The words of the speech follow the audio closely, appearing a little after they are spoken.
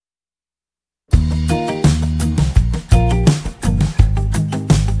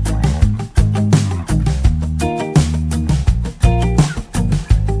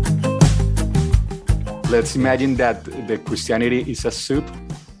let's imagine that the Christianity is a soup,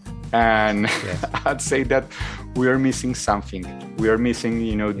 and Yes. I'd say that we are missing something. We are missing,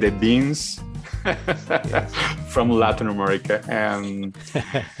 the beans from Latin America, and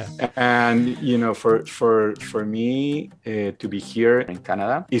for me to be here in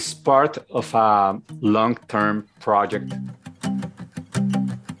Canada is part of a long-term project.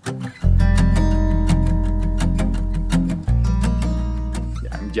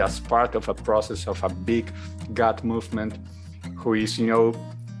 I'm just part of a process of a big God movement, who is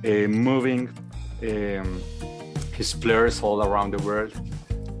moving his players all around the world.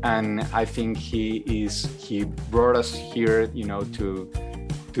 And I think he brought us here,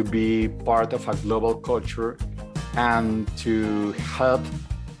 to be part of a global culture and to help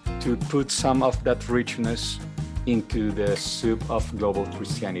to put some of that richness into the soup of global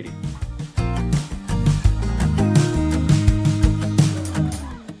Christianity.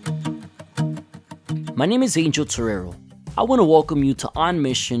 My name is Angel Torrero. I want to welcome you to On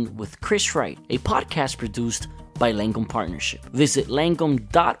Mission with Chris Wright, a podcast produced by Langum Partnership. Visit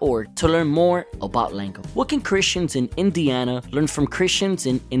langum.org to learn more about Langum. What can Christians in Indiana learn from Christians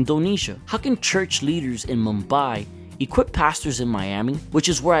in Indonesia? How can church leaders in Mumbai equip pastors in Miami, which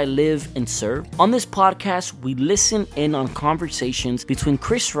is where I live and serve? On this podcast, we listen in on conversations between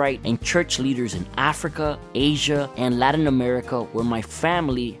Chris Wright and church leaders in Africa, Asia, and Latin America, where my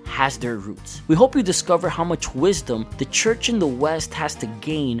family has their roots. We hope you discover how much wisdom the church in the West has to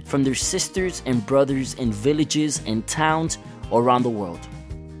gain from their sisters and brothers in villages and towns around the world.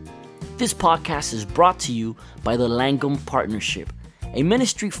 This podcast is brought to you by the Langum Partnership, a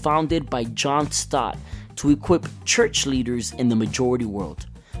ministry founded by John Stott to equip church leaders in the majority world.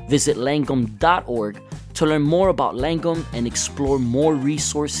 Visit langum.org to learn more about Langum and explore more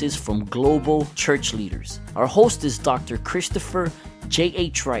resources from global church leaders. Our host is Dr. Christopher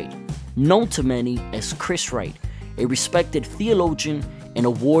J.H. Wright, known to many as Chris Wright, a respected theologian and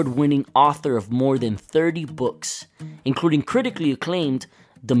award-winning author of more than 30 books, including critically acclaimed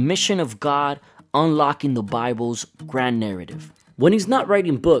The Mission of God, Unlocking the Bible's Grand Narrative. When he's not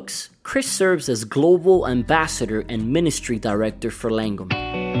writing books, Chris serves as Global Ambassador and Ministry Director for Langum.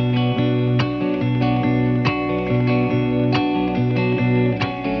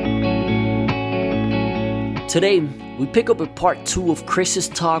 Today, we pick up with part 2 of Chris's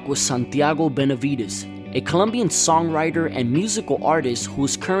talk with Santiago Benavides, a Colombian songwriter and musical artist who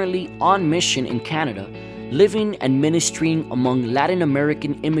is currently on mission in Canada, living and ministering among Latin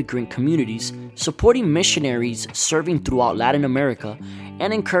American immigrant communities, supporting missionaries serving throughout Latin America,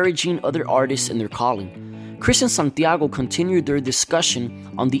 and encouraging other artists in their calling. Chris and Santiago continued their discussion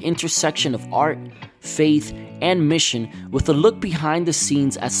on the intersection of art, faith, and mission with a look behind the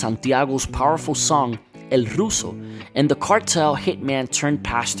scenes at Santiago's powerful song, El Ruso, and the cartel hitman turned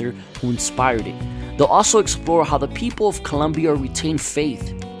pastor who inspired it. They'll also explore how the people of Colombia retain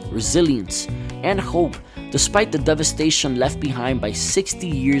faith, resilience, and hope despite the devastation left behind by 60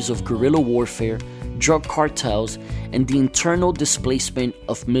 years of guerrilla warfare, drug cartels, and the internal displacement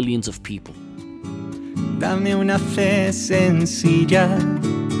of millions of people. Dame una fe sencilla,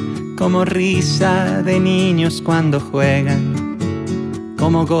 como risa de niños cuando juegan,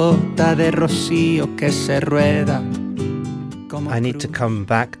 como gota de rocío que se rueda. I need to come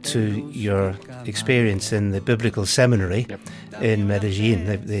back to your experience in the Biblical Seminary in Medellin,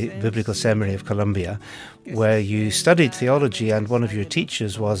 the Biblical Seminary of Colombia, where you studied theology, and one of your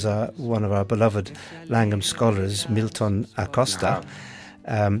teachers was one of our beloved Langum scholars, Milton Acosta.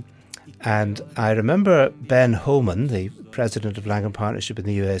 And I remember Ben Homan, the president of Langum Partnership in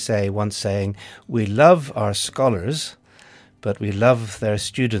the USA, once saying, "We love our scholars, but we love their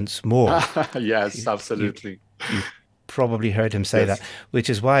students more." Yes, absolutely. You probably heard him say that, which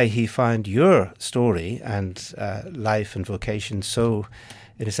is why he found your story and life and vocation so,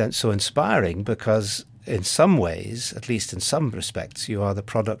 in a sense, so inspiring, because in some ways, at least in some respects, you are the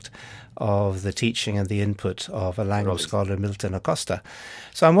product of the teaching and the input of a Langum scholar, Milton Acosta.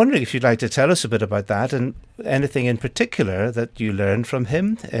 So I'm wondering if you'd like to tell us a bit about that and anything in particular that you learned from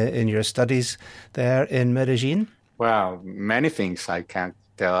him in your studies there in Medellin. Wow, many things I can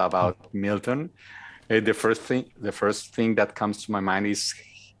tell about Milton. The first thing that comes to my mind is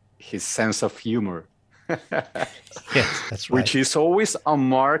his sense of humor. Yes, that's right. Which is always a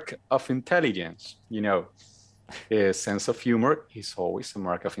mark of intelligence. A sense of humor is always a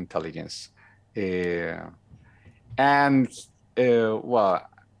mark of intelligence. Well,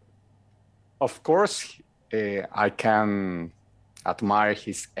 of course, I can admire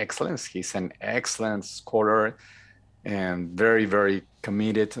his excellence. He's an excellent scholar and very, very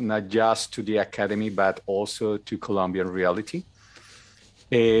committed, not just to the academy, but also to Colombian reality.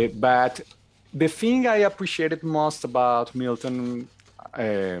 But the thing I appreciated most about Milton,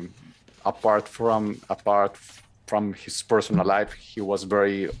 apart from his personal life, he was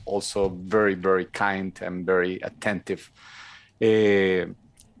very, very kind and very attentive.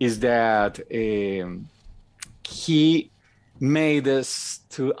 Is that he made us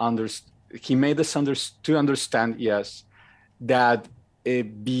to understand, yes, that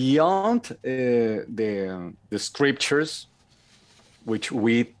beyond the scriptures, which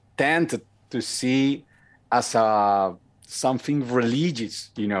we tend to see as something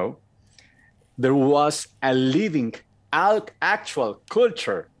religious, there was a living actual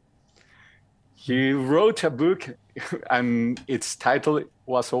culture. He wrote a book, and its title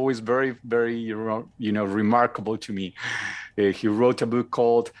was always very, very, remarkable to me. He wrote a book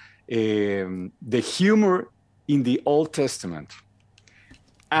called "The Humor in the Old Testament,"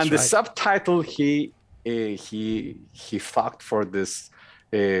 and the subtitle he fucked for this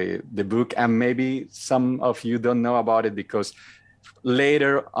the book, and maybe some of you don't know about it because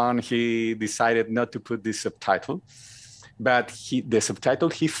later on he decided not to put this subtitle, but the subtitle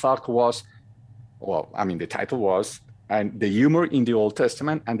he fucked was, the title was "And the Humor in the Old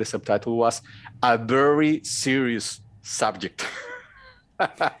Testament," and the subtitle was "A Very Serious Subject."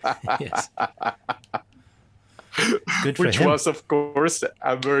 Yes. Good for Which him. was, of course,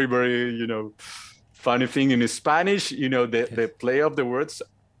 a very, very, funny thing in Spanish. The play of the words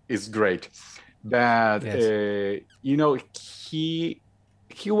is great. But, yes. He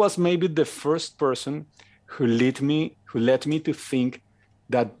was maybe the first person who led me to think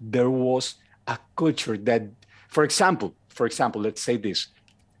that there was a culture that, for example, let's say this,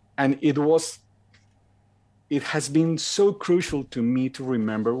 and it has been so crucial to me to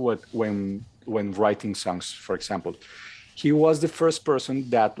remember when writing songs, for example. He was the first person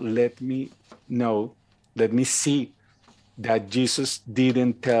that let me see that Jesus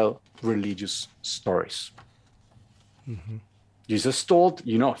didn't tell religious stories. Mm-hmm. Jesus told,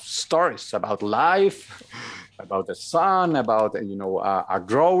 stories about life, about the sun, about, a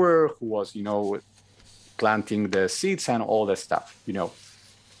grower who was, planting the seeds and all that stuff,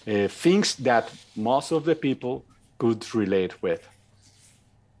 things that most of the people could relate with.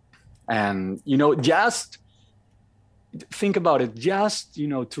 And, just think about it, just,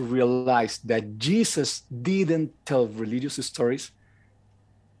 to realize that Jesus didn't tell religious stories.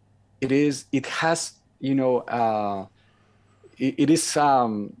 It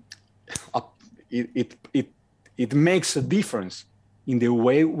makes a difference in the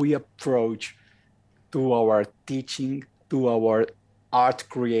way we approach to our teaching, to our art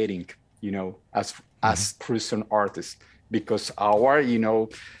creating, as Christian artists, because our,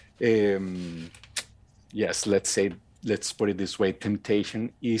 let's put it this way,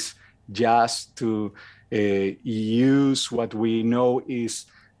 temptation is just to use what we know is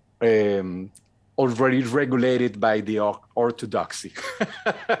already regulated by the orthodoxy.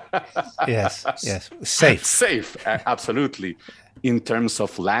 Yes. Safe, absolutely. In terms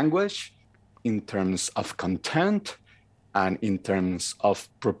of language, in terms of content, and in terms of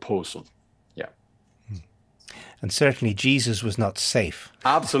proposal. Yeah. And certainly Jesus was not safe.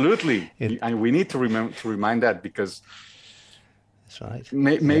 Absolutely. And we need to remind that, because that's right.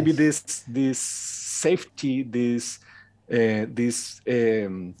 Maybe this safety, this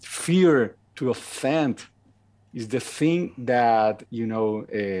fear to offend is the thing that,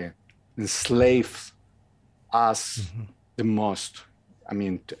 enslaves us the most. I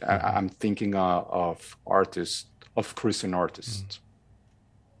mean, I'm thinking of artists, of Christian artists.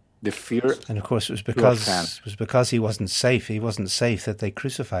 The fear, and of course, it was because he wasn't safe. He wasn't safe that they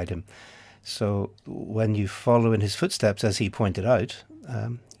crucified him. So when you follow in his footsteps, as he pointed out,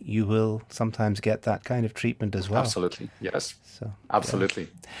 you will sometimes get that kind of treatment as well. Absolutely, yes. So, absolutely. Yeah.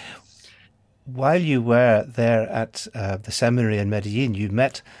 While you were there at the seminary in Medellin, you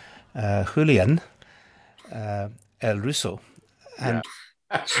met Julian El Russo. And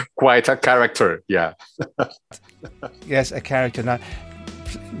quite a character, yeah. Yes, a character. Now,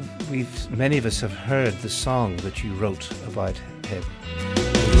 many of us have heard the song that you wrote about him.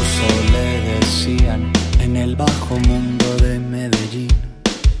 Russo le decían en el bajo mundo de Medellín,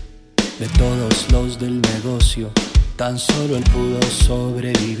 de todos los del negocio, tan solo él pudo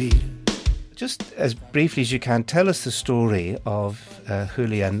sobrevivir. Just as briefly as you can, tell us the story of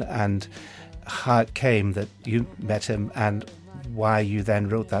Julian and how it came that you met him and why you then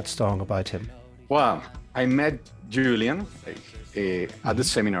wrote that song about him. Well, I met Julian at the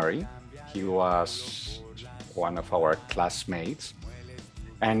seminary. He was one of our classmates,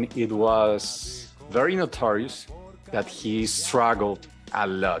 and it was very notorious that he struggled a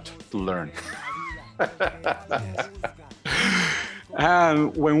lot to learn. Yes.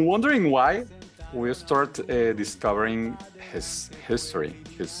 And when wondering why, we start discovering his story.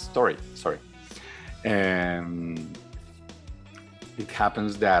 Sorry. It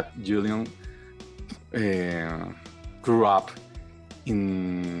happens that Julian grew up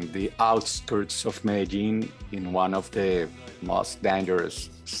in the outskirts of Medellin, in one of the most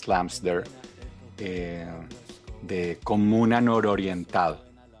dangerous slums there, the Comuna Nororiental.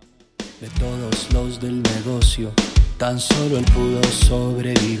 De todos los del negocio, tan solo él pudo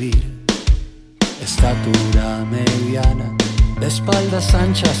sobrevivir. Estatura mediana, de espaldas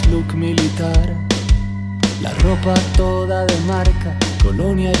anchas, look militar. La ropa toda de marca,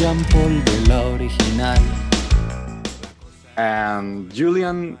 colonia Jean Paul de la original. And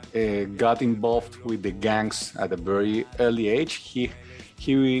Julian got involved with the gangs at a very early age. He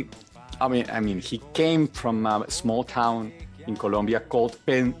came from a small town in Colombia called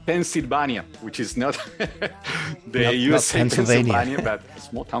Pennsylvania, which is not the USA Pennsylvania, but a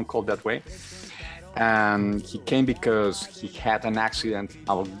small town called that way. And he came because he had an accident.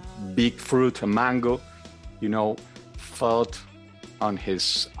 A big fruit, a mango, fell on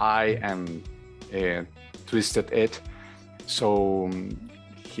his eye and twisted it. So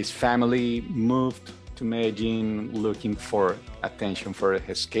his family moved to Medellin looking for attention for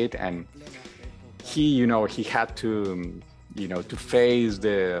his kid, and he had to face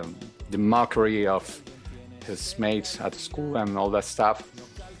the mockery of his mates at school and all that stuff.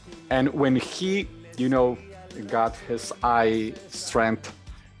 And when he got his eye straightened,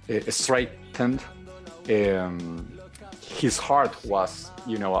 his heart was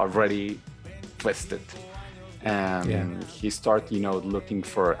already twisted. And he started, looking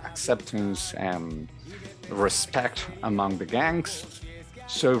for acceptance and respect among the gangs.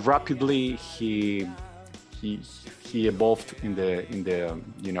 So rapidly, he evolved in the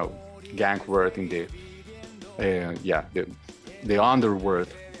gang world, in the underworld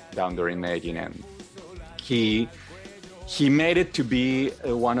down there in Medellin, and he made it to be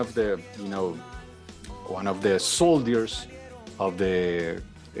one of the soldiers of the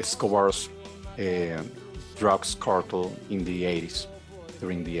Escobar's drugs cartel in the 80s,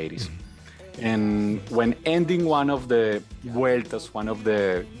 during the 80s. And when ending one of the vueltas, one of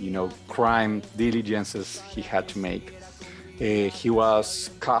the crime diligences he had to make, he was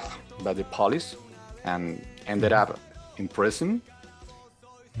caught by the police and ended up in prison.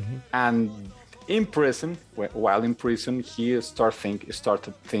 And while in prison, he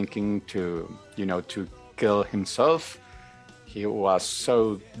started thinking to kill himself. He was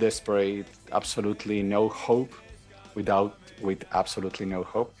so desperate, absolutely no hope, with absolutely no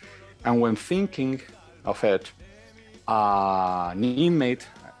hope. And when thinking of it, an inmate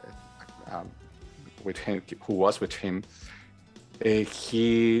with him, who was with him,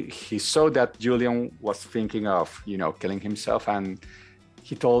 he saw that Julian was thinking of killing himself, and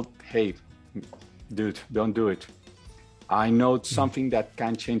he told, "Hey, dude, don't do it. I know something that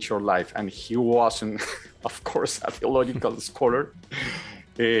can change your life." And he wasn't, of course, a theological scholar.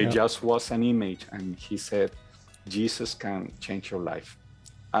 Just was an inmate, and he said, "Jesus can change your life."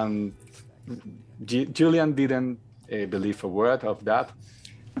 And Julian didn't believe a word of that,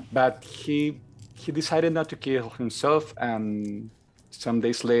 but he decided not to kill himself. And some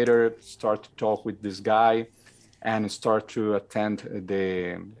days later, start to talk with this guy, and start to attend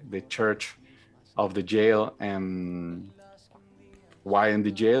the church of the jail. And while in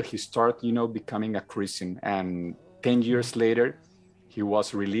the jail, he started, becoming a Christian. And 10 years later, he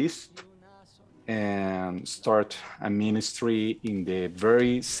was released and start a ministry in the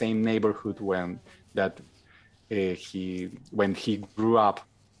very same neighborhood when he grew up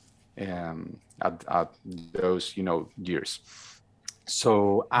at those years.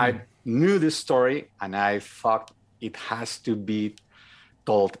 So I knew this story, and I thought it has to be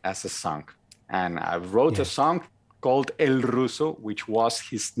told as a song. And I wrote a song called El Ruso, which was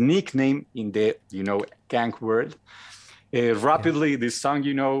his nickname in the gang world. Rapidly, this song,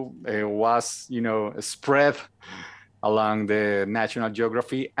 was, spread along the National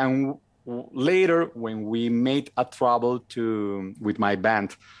Geography. And later, when we made a travel with my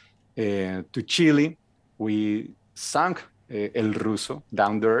band to Chile, we sang El Ruso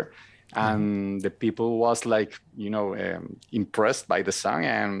down there. And the people was like, impressed by the song,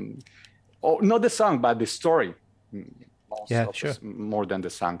 and not the song, but the story. More than the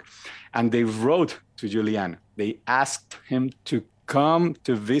song. And they wrote to Julian. They asked him to come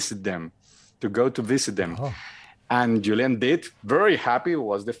to visit them, to go to visit them. Oh. And Julian did, very happy. It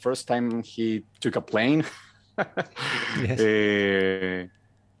was the first time he took a plane.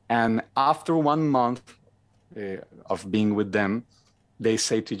 And after 1 month of being with them, they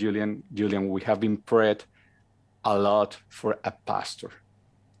say to Julian, we have been prayed a lot for a pastor.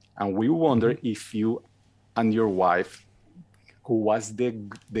 And we wonder if you and your wife, who was the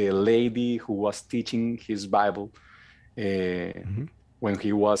lady who was teaching his Bible when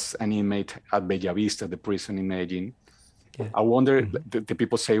he was an inmate at Bellavista, the prison in Medellin. Yeah. I wonder, the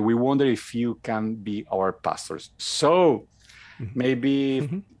people say, we wonder if you can be our pastors. So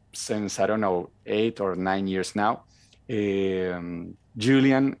maybe since, I don't know, 8 or 9 years now,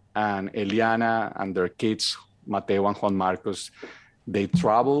 Julian and Eliana and their kids, Mateo and Juan Marcos, they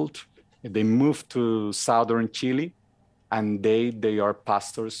traveled, they moved to southern Chile, and they are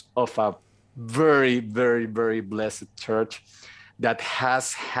pastors of a very, very, very blessed church that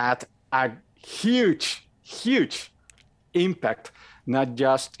has had a huge, huge impact, not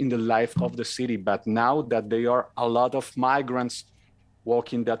just in the life of the city, but now that there are a lot of migrants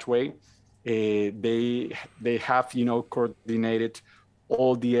walking that way, they have, coordinated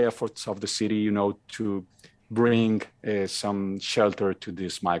all the efforts of the city, to bring some shelter to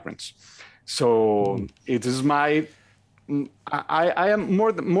these migrants. So it is I am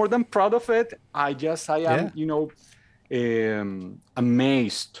more than proud of it. I am,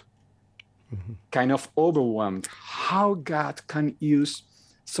 amazed, kind of overwhelmed how God can use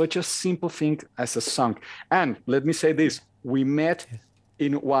such a simple thing as a song. And let me say this, we met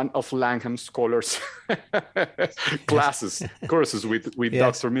in one of Langham Scholars' courses with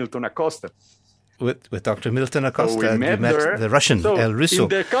Dr. Milton Acosta. With Dr. Milton Acosta, so we met the Russian, El Russo. In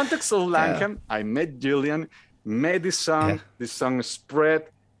the context of Langham, I met Julian, made this song. This song spread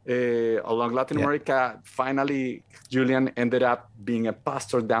along Latin America. Finally, Julian ended up being a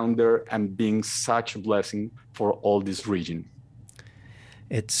pastor down there and being such a blessing for all this region.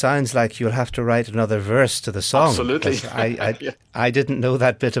 It sounds like you'll have to write another verse to the song. Absolutely. I didn't know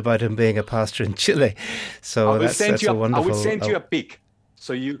that bit about him being a pastor in Chile. So that's a wonderful... I would send you a pic.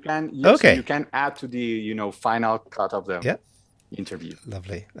 So you can you can add to the final cut of the interview.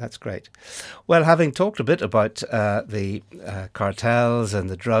 Lovely, that's great. Well, having talked a bit about the cartels and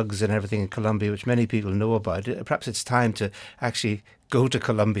the drugs and everything in Colombia, which many people know about, perhaps it's time to actually go to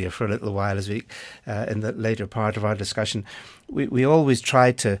Colombia for a little while as we in the later part of our discussion. We always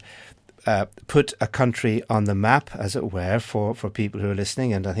try to put a country on the map, as it were, for people who are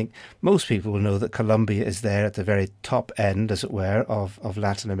listening. And I think most people will know that Colombia is there at the very top end, as it were, of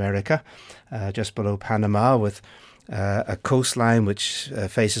Latin America, just below Panama, with a coastline which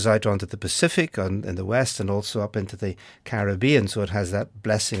faces out onto the Pacific in the west and also up into the Caribbean. So it has that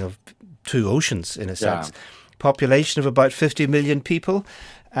blessing of two oceans, in a sense. Population of about 50 million people,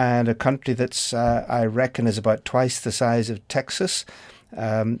 and a country that's, I reckon, is about twice the size of Texas.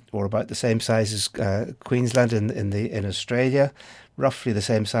 Or about the same size as Queensland in Australia, roughly the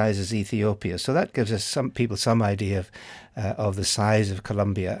same size as Ethiopia. So that gives us some idea of the size of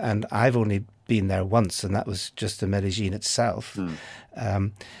Colombia. And I've only been there once, and that was just in Medellin itself.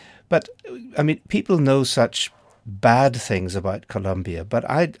 But I mean, people know such bad things about Colombia, but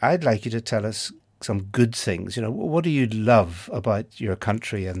I'd like you to tell us some good things. What do you love about your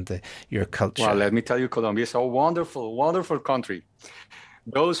country and your culture? Well, let me tell you, Colombia is a wonderful, wonderful country.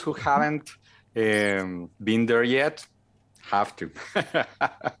 Those who haven't been there yet have to.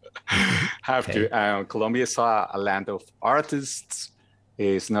 To. Colombia is a land of artists.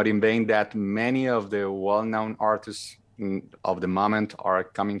 It's not in vain that many of the well-known artists of the moment are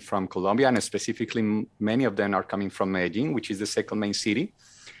coming from Colombia, and specifically many of them are coming from Medellin, which is the second main city.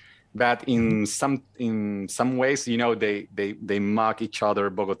 But in some ways, they mock each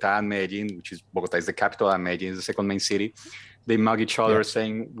other, Bogota and Medellin, Bogota is the capital and Medellin is the second main city. They mug each other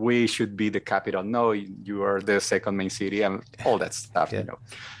saying, we should be the capital. No, you are the second main city, and all that stuff,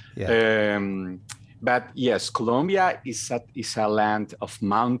 But yes, Colombia is a land of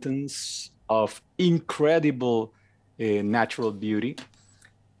mountains, of incredible natural beauty.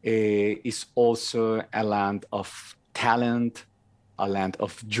 It's also a land of talent, a land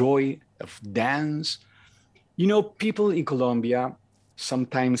of joy, of dance. People in Colombia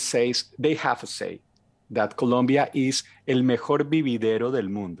sometimes they have a say, that Colombia is el mejor vividero del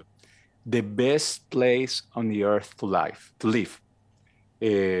mundo, the best place on the earth to live.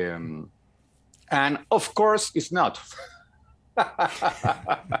 And of course, it's not.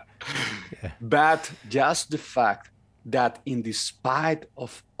 But just the fact that in despite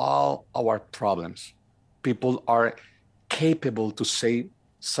of all our problems, people are capable to say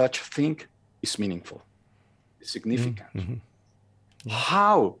such a thing is meaningful, is significant.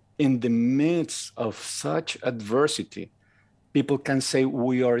 How? In the midst of such adversity, people can say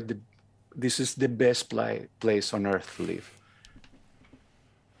this is the best place on earth to live.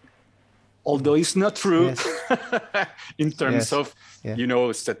 Although it's not true in terms of,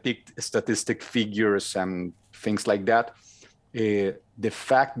 statistic figures and things like that. the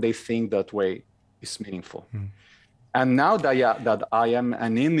fact they think that way is meaningful. And now that I am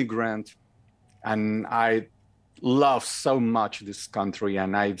an immigrant, and I love so much this country,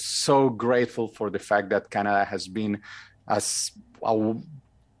 and I'm so grateful for the fact that Canada has been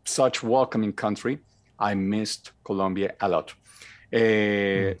such welcoming country, I missed Colombia a lot.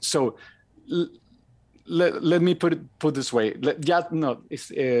 So let me put it this way.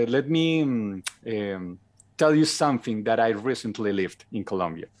 Let me tell you something that I recently lived in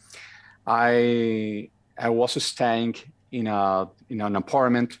Colombia. I was staying in an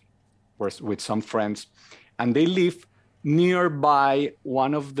apartment with some friends, and they live nearby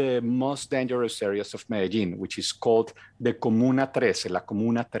one of the most dangerous areas of Medellin, which is called the Comuna 13, La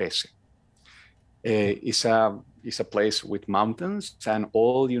Comuna 13. It's a place with mountains and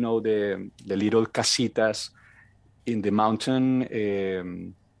all, the little casitas in the mountain.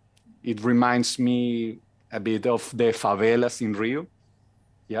 It reminds me a bit of the favelas in Rio.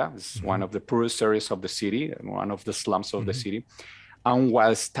 Yeah, it's one of the poorest areas of the city, one of the slums of the city. And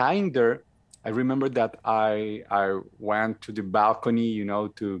while staying there, I remember that I went to the balcony,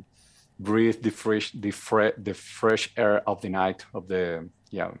 to breathe the fresh air of the night of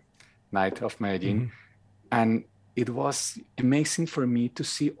Medellin. And it was amazing for me to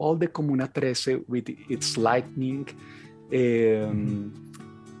see all the Comuna 13 with its lightning.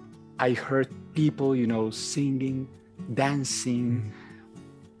 I heard people, singing, dancing,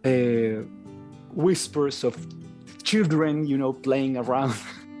 whispers of children, playing around.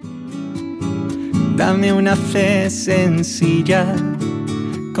 Dame una fe sencilla,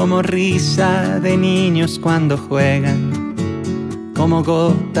 como risa de niños cuando juegan, como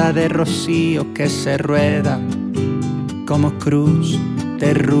gota de rocío que se rueda, como cruz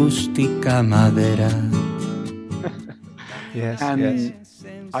de rústica madera. Yes, and yes.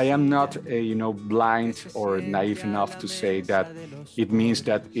 I am not, blind or naive enough to say that it means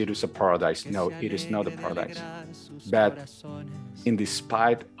that it is a paradise. No, it is not a paradise. But in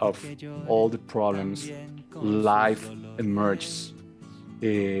despite of all the problems, life emerges.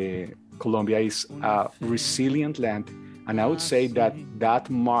 Colombia is a resilient land, and I would say that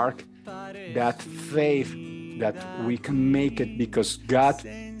mark, that faith that we can make it because God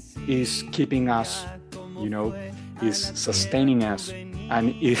is keeping us, is sustaining us.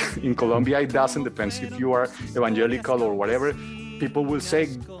 And in Colombia, it doesn't depend if you are evangelical or whatever. People will say,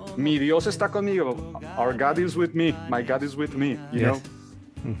 "Mi Dios está conmigo." Our God is with me. My God is with me. You know,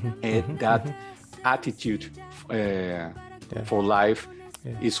 that attitude for life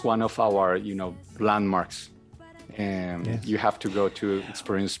is one of our, landmarks, and you have to go to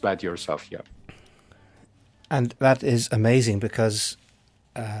experience that yourself. Yeah, and that is amazing because.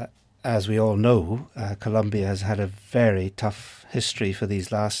 As we all know, Colombia has had a very tough history for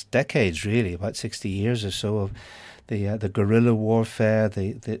these last decades, really, about 60 years or so of the guerrilla warfare,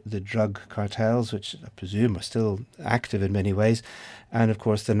 the drug cartels, which I presume are still active in many ways, and of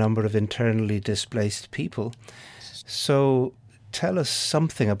course the number of internally displaced people. So tell us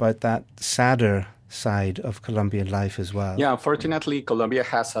something about that sadder side of Colombian life as well. Yeah, unfortunately, Colombia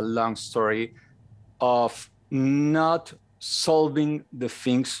has a long story of not solving the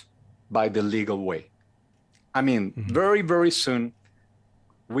things by the legal way. I mean, very, very soon,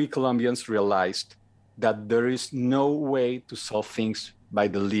 we Colombians realized that there is no way to solve things by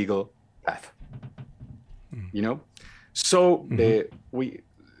the legal path. So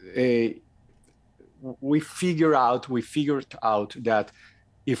we figured out that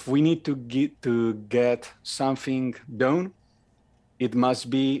if we need to get something done, it must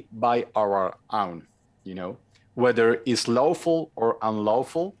be by our own. Whether it's lawful or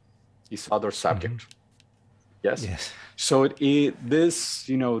unlawful is other subject. Yes. So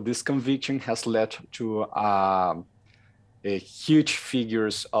this conviction has led to huge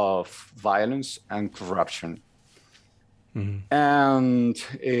figures of violence and corruption. And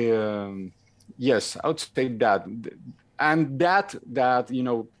yes, I would say that, and that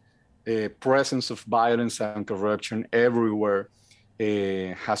presence of violence and corruption everywhere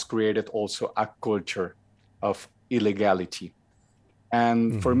has created also a culture of illegality.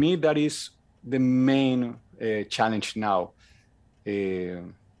 And for me, that is the main challenge now.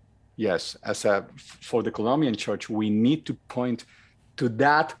 Yes, for the Colombian church, we need to point to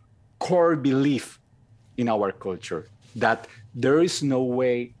that core belief in our culture, that there is no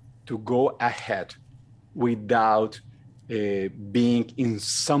way to go ahead without being in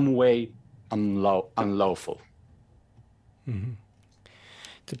some way unlawful.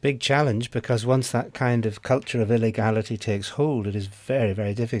 It's a big challenge because once that kind of culture of illegality takes hold, it is very,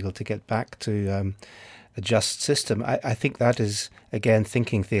 very difficult to get back to a just system. I think that is, again,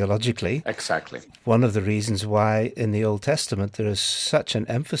 thinking theologically. Exactly. One of the reasons why in the Old Testament there is such an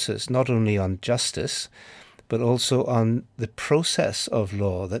emphasis not only on justice, but also on the process of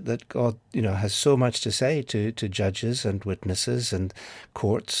law, that God, has so much to say to judges and witnesses and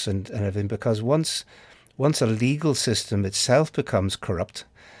courts and everything, because once a legal system itself becomes corrupt,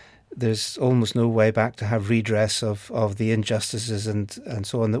 there's almost no way back to have redress of the injustices and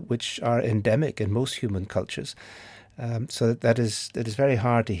so on, which are endemic in most human cultures. So that is very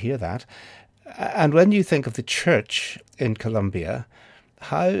hard to hear that. And when you think of the church in Colombia,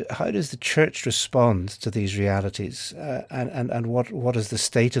 how does the church respond to these realities? And what is the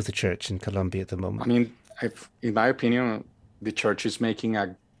state of the church in Colombia at the moment? I mean, in my opinion, the church is making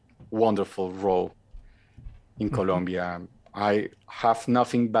a wonderful role in Colombia. I have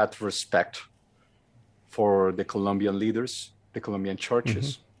nothing but respect for the Colombian leaders, the Colombian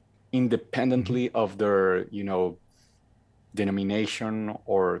churches, independently of their, denomination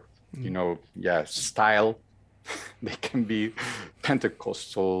or, style. They can be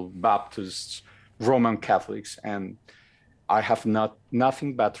Pentecostal, Baptists, Roman Catholics, and I have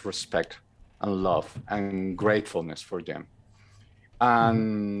nothing but respect and love and gratefulness for them.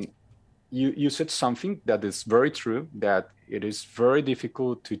 And you said something that is very true, that it is very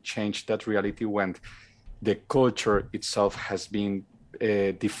difficult to change that reality when the culture itself has been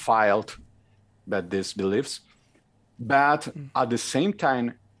defiled by these beliefs. But at the same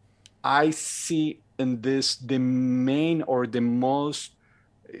time, I see in this the main or the most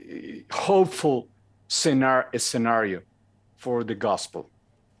hopeful scenario for the gospel.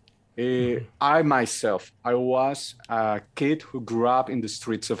 I myself, I was a kid who grew up in the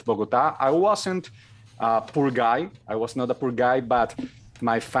streets of Bogota. I wasn't a poor guy. I was not a poor guy, but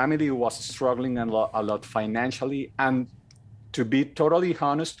my family was struggling a lot financially. And to be totally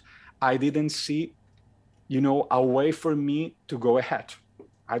honest, I didn't see, a way for me to go ahead.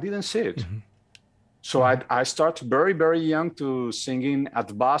 I didn't see it. So I started very, very young to singing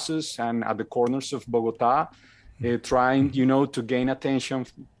at buses and at the corners of Bogota, trying, to gain attention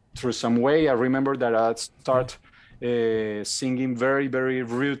through some way. I remember that I start singing very, very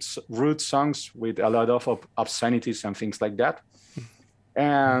rude songs with a lot of obscenities and things like that.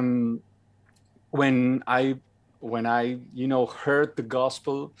 And when I heard the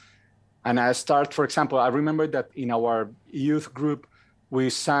gospel, and I start, for example, I remember that in our youth group, we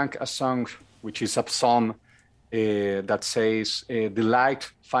sang a song, which is a psalm that says,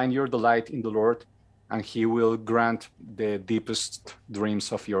 find your delight in the Lord, and he will grant the deepest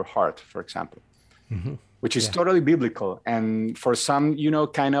dreams of your heart, for example, which is totally biblical. And for some,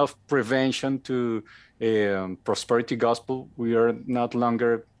 kind of prevention to prosperity gospel, we are not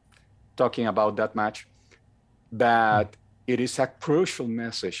longer talking about that much, but it is a crucial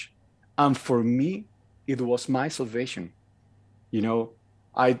message. And for me, it was my salvation.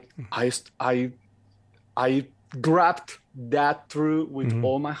 I grabbed that through with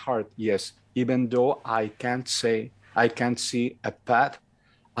all my heart. Yes, even though I can't see a path,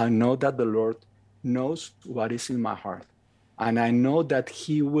 I know that the Lord knows what is in my heart. And I know that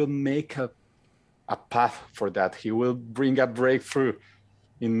he will make a path for that. He will bring a breakthrough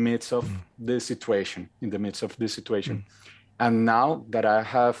in the midst of this situation. And now that I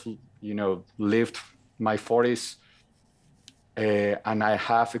have, lived my 40s, and I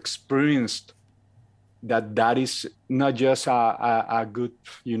have experienced that is not just a good,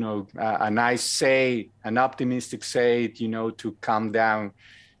 a nice say, an optimistic say, to calm down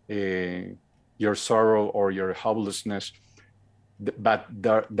your sorrow or your hopelessness, but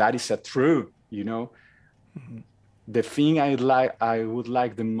that is a truth, The thing I would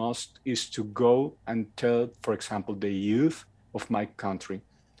like the most is to go and tell, for example, the youth of my country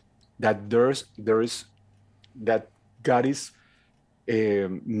that that God is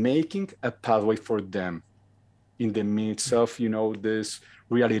making a pathway for them in the midst of, this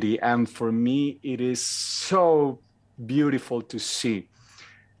reality. And for me, it is so beautiful to see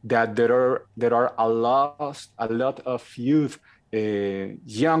that there are a lot of youth,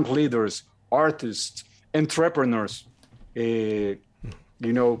 young leaders, artists, entrepreneurs, hanging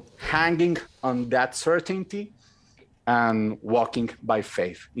on that certainty and walking by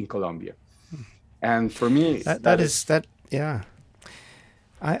faith in Colombia. And for me, yeah.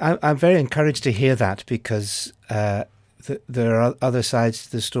 I'm very encouraged to hear that, because there are other sides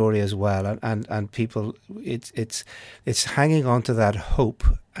to the story as well, and people, it's hanging on to that hope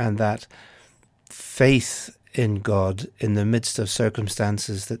and that faith in God in the midst of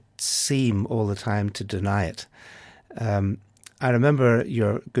circumstances that seem all the time to deny it. I remember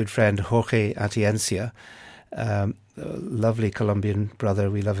your good friend Jorge Atiencia, a lovely Colombian brother,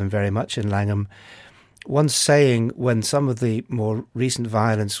 we love him very much in Langham, once saying, when some of the more recent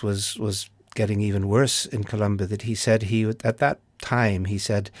violence was getting even worse in Colombia, that he said at that time, he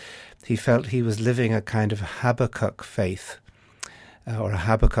said he felt he was living a kind of Habakkuk faith, or a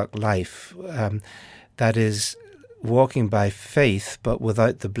Habakkuk life, that is walking by faith but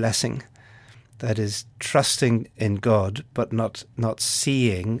without the blessing, that is trusting in God but not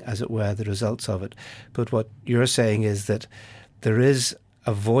seeing, as it were, the results of it. But what you're saying is that there is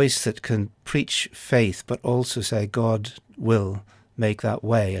a voice that can preach faith but also say God will make that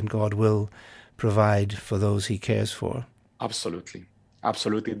way and God will provide for those he cares for. Absolutely.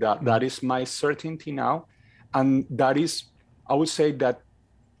 That is my certainty now. And that is, I would say that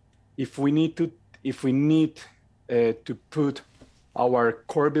if we need to put our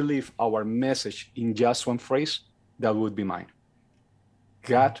core belief, our message in just one phrase, that would be mine.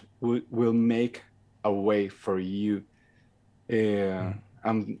 God will make a way for you.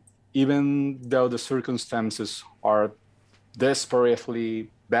 Even though the circumstances are desperately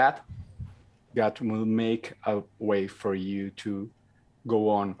bad, God will make a way for you to go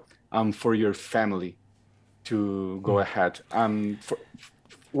on, for your family to go ahead.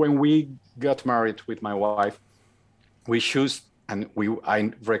 When we got married with my wife, we chose, and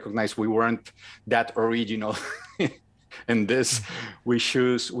I recognize we weren't that original in this.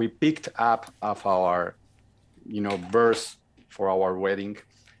 We picked up of our, verse for our wedding,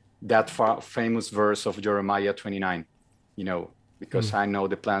 that famous verse of Jeremiah 29, because I know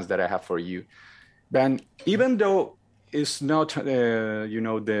the plans that I have for you. Then, even though it's not,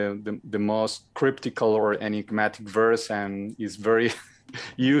 the most cryptical or enigmatic verse, and is very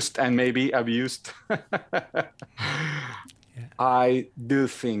used and maybe abused, I do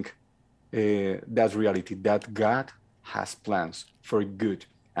think that reality, that God has plans for good,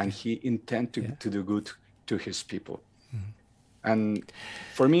 and he intends to do good to his people. And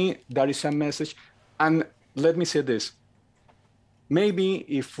for me, that is a message. And let me say this. Maybe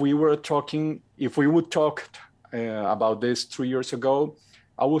if we would talk about this 3 years ago,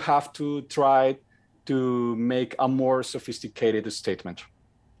 I would have to try to make a more sophisticated statement.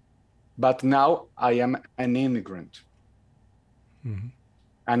 But now I am an immigrant.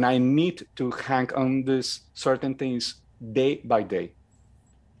 And I need to hang on these certain things day by day.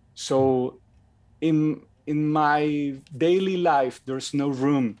 So in my daily life, there's no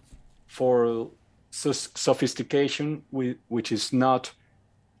room for sophistication, which is not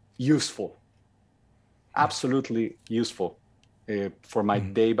useful, absolutely useful for my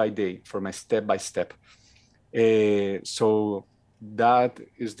day by day, for my step by step. So that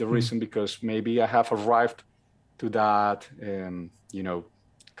is the reason, because maybe I have arrived to that,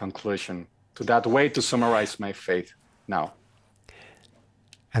 conclusion, to that way to summarize my faith now.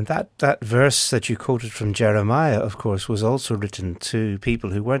 And that verse that you quoted from Jeremiah, of course, was also written to people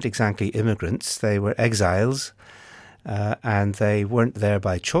who weren't exactly immigrants. They were exiles, and they weren't there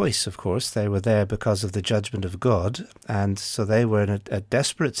by choice, of course. They were there because of the judgment of God, and so they were in a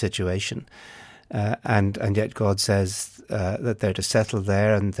desperate situation. And yet God says that they're to settle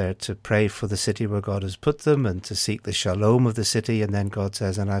there, and they're to pray for the city where God has put them, and to seek the shalom of the city. And then God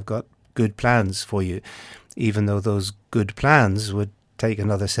says, and I've got good plans for you, even though those good plans would take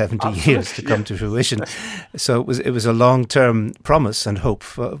another 70 years to come to fruition. So it was a long-term promise and hope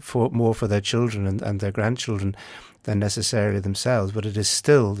for more for their children and their grandchildren than necessarily themselves. But it is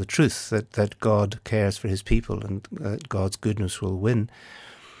still the truth that God cares for his people, and God's goodness will win.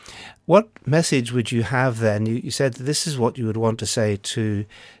 What message would you have then? You said this is what you would want to say to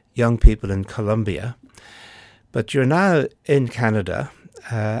young people in Colombia, but you're now in Canada,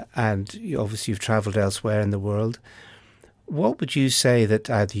 and obviously you've travelled elsewhere in the world. What would you say that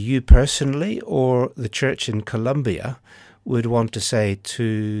either you personally or the church in Colombia would want to say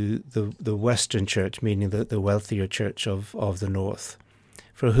to the Western church, meaning the wealthier church of the North,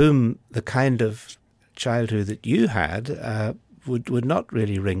 for whom the kind of childhood that you had would not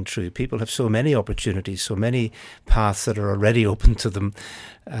really ring true? People have so many opportunities, so many paths that are already open to them.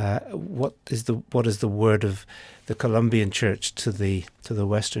 What is the word of the Colombian church to the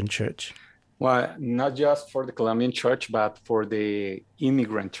Western church? Well, not just for the Colombian church, but for the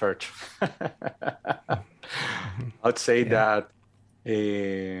immigrant church. I'd say that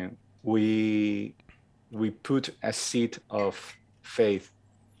we put a seed of faith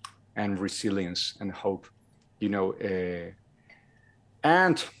and resilience and hope,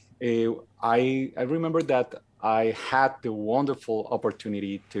 and I remember that I had the wonderful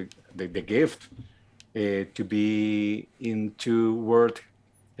opportunity the gift to be in 2 world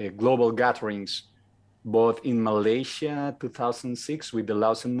global gatherings, both in Malaysia 2006 with the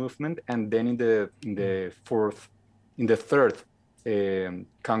Lausanne movement, and then in the third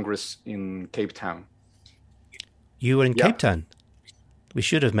Congress in Cape Town. You were in Yeah. Cape Town. We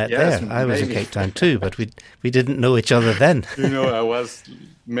should have met Yes, there. I was in maybe. Cape Town too, but we didn't know each other then. I was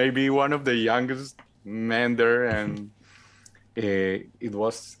maybe one of the youngest men there, and it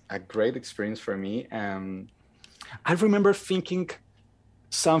was a great experience for me. And I remember thinking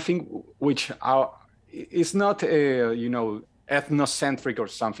something which is not, ethnocentric or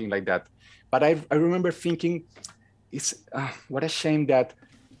something like that. But I remember thinking, it's what a shame that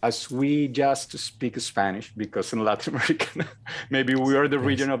as we just speak Spanish, because in Latin America, maybe we are the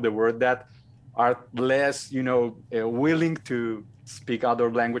region of the world that are less, willing to speak other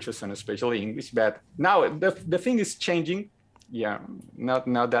languages, and especially English. But now the thing is changing. Yeah, not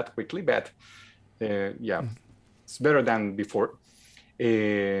that quickly, but it's better than before.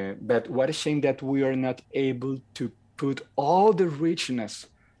 But what a shame that we are not able to put all the richness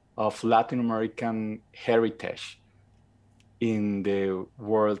of Latin American heritage in the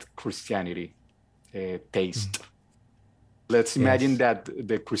world Christianity taste. Let's imagine that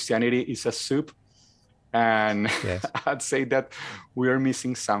the Christianity is a soup, and I'd say that we are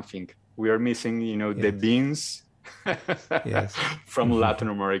missing something. We are missing, the beans from Latin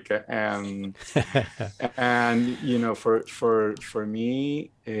America, and for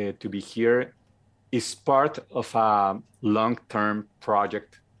me to be here is part of a long-term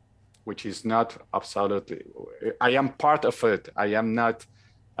project, which is not absolutely. I am part of it. I am not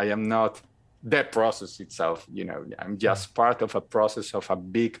the process itself. I'm just part of a process of a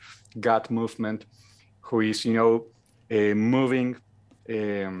big God movement, who is moving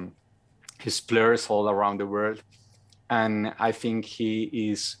his players all around the world. And I think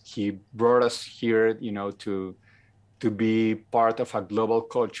he brought us here, to be part of a global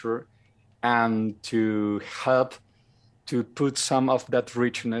culture and to help to put some of that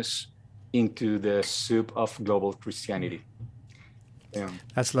richness into the soup of global Christianity.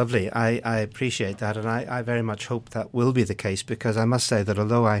 That's lovely. I appreciate that, and I very much hope that will be the case, because I must say that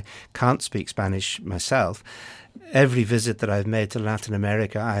although I can't speak Spanish myself, every visit that I've made to Latin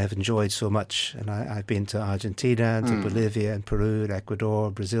America I have enjoyed so much. And I've been to Argentina and to Bolivia and Peru and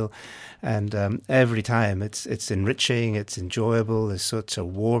Ecuador, Brazil, and every time it's enriching, it's enjoyable, there's such a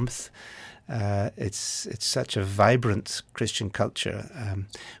warmth. It's such a vibrant Christian culture,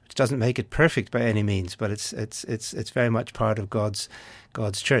 which doesn't make it perfect by any means, but it's very much part of God's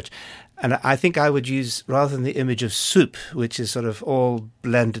church. And I think I would use, rather than the image of soup, which is sort of all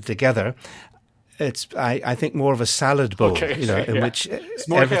blended together, I think more of a salad bowl, in which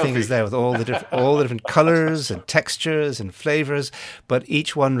everything is there with all the different colors and textures and flavors, but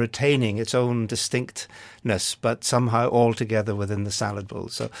each one retaining its own distinctness, but somehow all together within the salad bowl.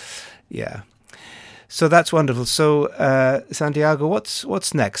 So, yeah. So that's wonderful. So, Santiago,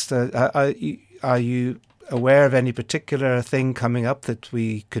 what's next? Are you aware of any particular thing coming up that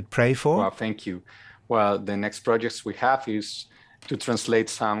we could pray for? Well, thank you. Well, the next projects we have is to translate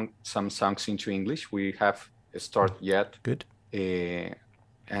some songs into English. We have started yet. Good.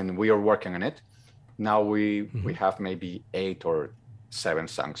 And we are working on it. Now we have maybe 8 or 7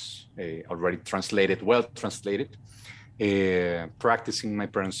 songs already translated, well translated. Practicing my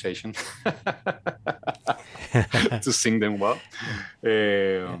pronunciation to sing them well.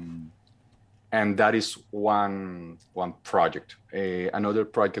 And that is one project. Another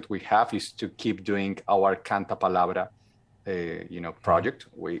project we have is to keep doing our Canta Palabra project.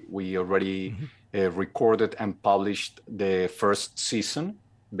 We already recorded and published the first season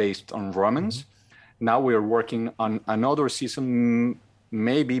based on Romans. Now we are working on another season,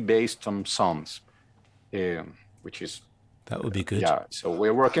 maybe based on Psalms, which is that would be good. Yeah, so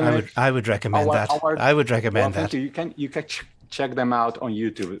we're working. I would recommend that. I would recommend that. You can check them out on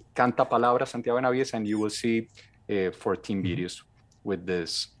YouTube. Canta Palabra Santiago Benavides, and you will see 14 videos with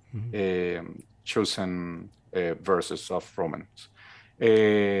this chosen verses of Romans.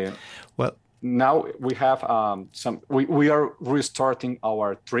 Well, now we have we are restarting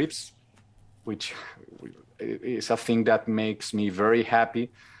our trips, which is a thing that makes me very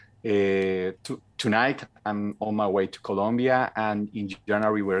happy. Tonight I'm on my way to Colombia, and in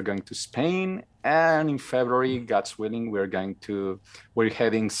January we're going to Spain, and in February, God's willing, we're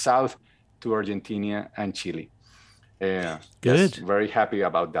heading south to Argentina and Chile. Good. Yes, very happy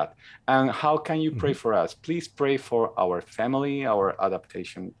about that. And how can you pray for us? Please pray for our family, our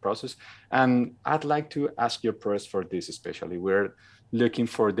adaptation process. And I'd like to ask your prayers for this especially. We're looking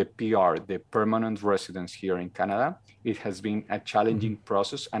for the PR, the permanent residence here in Canada. It has been a challenging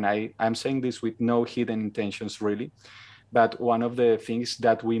process, and I'm saying this with no hidden intentions really. But one of the things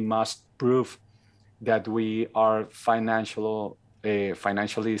that we must prove that we are financially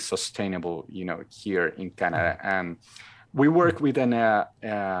sustainable, here in Canada. And we work with a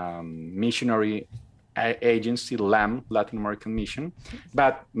missionary agency, LAM, Latin American Mission,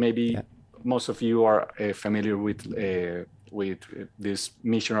 but maybe most of you are familiar with these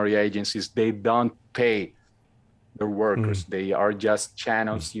missionary agencies. They don't pay their workers; they are just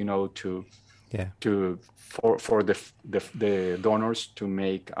channels, for the donors to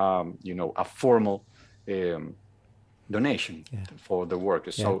make a formal donation for the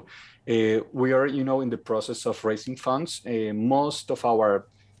workers. So we are in the process of raising funds. Most of our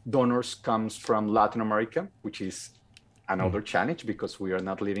donors comes from Latin America, which is another challenge because we are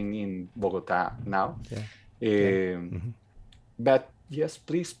not living in Bogota now. But yes,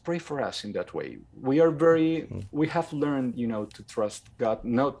 please pray for us in that way. We have learned, to trust God.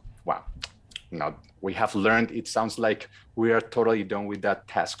 We have learned, it sounds like we are totally done with that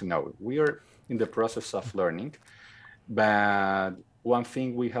task. No, we are in the process of learning. But one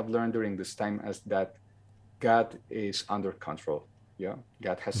thing we have learned during this time is that God is under control. Yeah,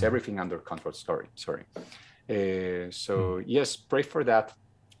 God has everything under control. Sorry. So yes, pray for that.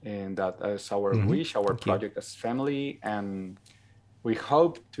 And that is our wish, our project as family. And we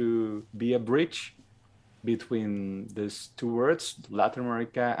hope to be a bridge between these two words, Latin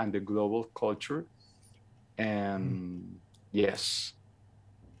America and the global culture. And yes,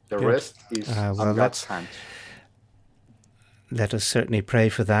 the rest is on God's hands. Let us certainly pray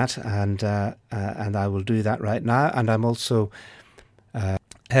for that, and I will do that right now. And I'm also,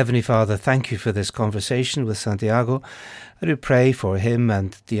 Heavenly Father, thank you for this conversation with Santiago. I do pray for him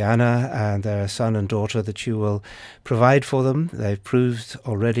and Diana and their son and daughter that you will provide for them. They've proved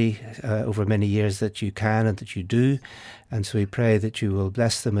already over many years that you can and that you do. And so we pray that you will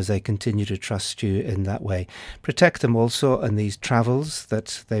bless them as they continue to trust you in that way. Protect them also in these travels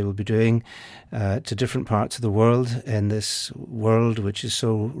that they will be doing to different parts of the world, in this world which is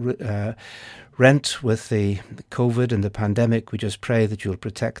so rent with the COVID and the pandemic. We just pray that you'll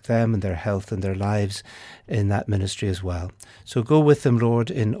protect them and their health and their lives in that ministry as well. So go with them, Lord,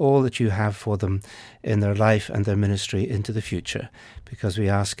 in all that you have for them in their life and their ministry into the future, because we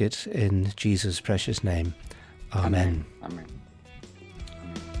ask it in Jesus' precious name. Amen. Amen.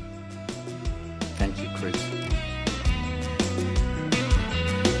 Thank you, Chris.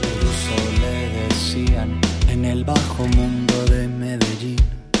 Incluso le decían en el bajo mundo de Medellín,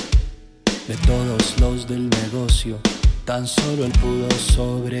 de todos los del negocio, tan solo él pudo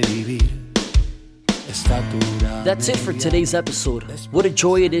sobrevivir. That's it for today's episode. What a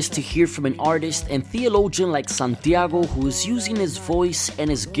joy it is to hear from an artist and theologian like Santiago, who is using his voice and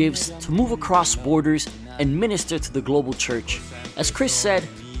his gifts to move across borders and minister to the global church. As Chris said,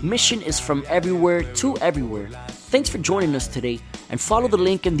 mission is from everywhere to everywhere. Thanks for joining us today, and follow the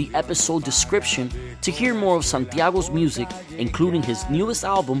link in the episode description to hear more of Santiago's music, including his newest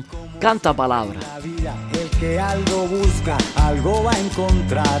album, Canta Palabra. El que algo busca, algo va a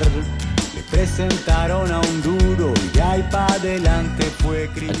encontrar. Presentaron a un duro y ahí pa' adelante fue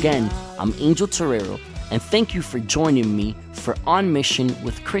Cristo. Again, I'm Angel Torrero, and thank you for joining me for On Mission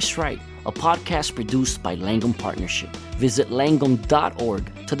with Chris Wright, a podcast produced by Langum Partnership. Visit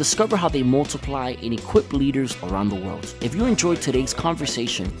langum.org to discover how they multiply and equip leaders around the world. If you enjoyed today's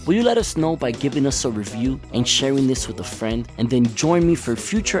conversation, will you let us know by giving us a review and sharing this with a friend? And then join me for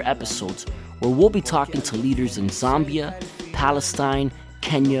future episodes where we'll be talking to leaders in Zambia, Palestine,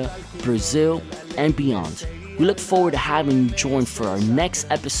 Kenya, Brazil, and beyond. We look forward to having you join for our next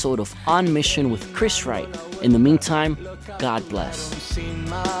episode of On Mission with Chris Wright. In the meantime, God bless.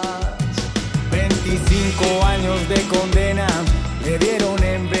 25 años de condena le dieron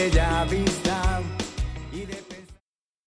en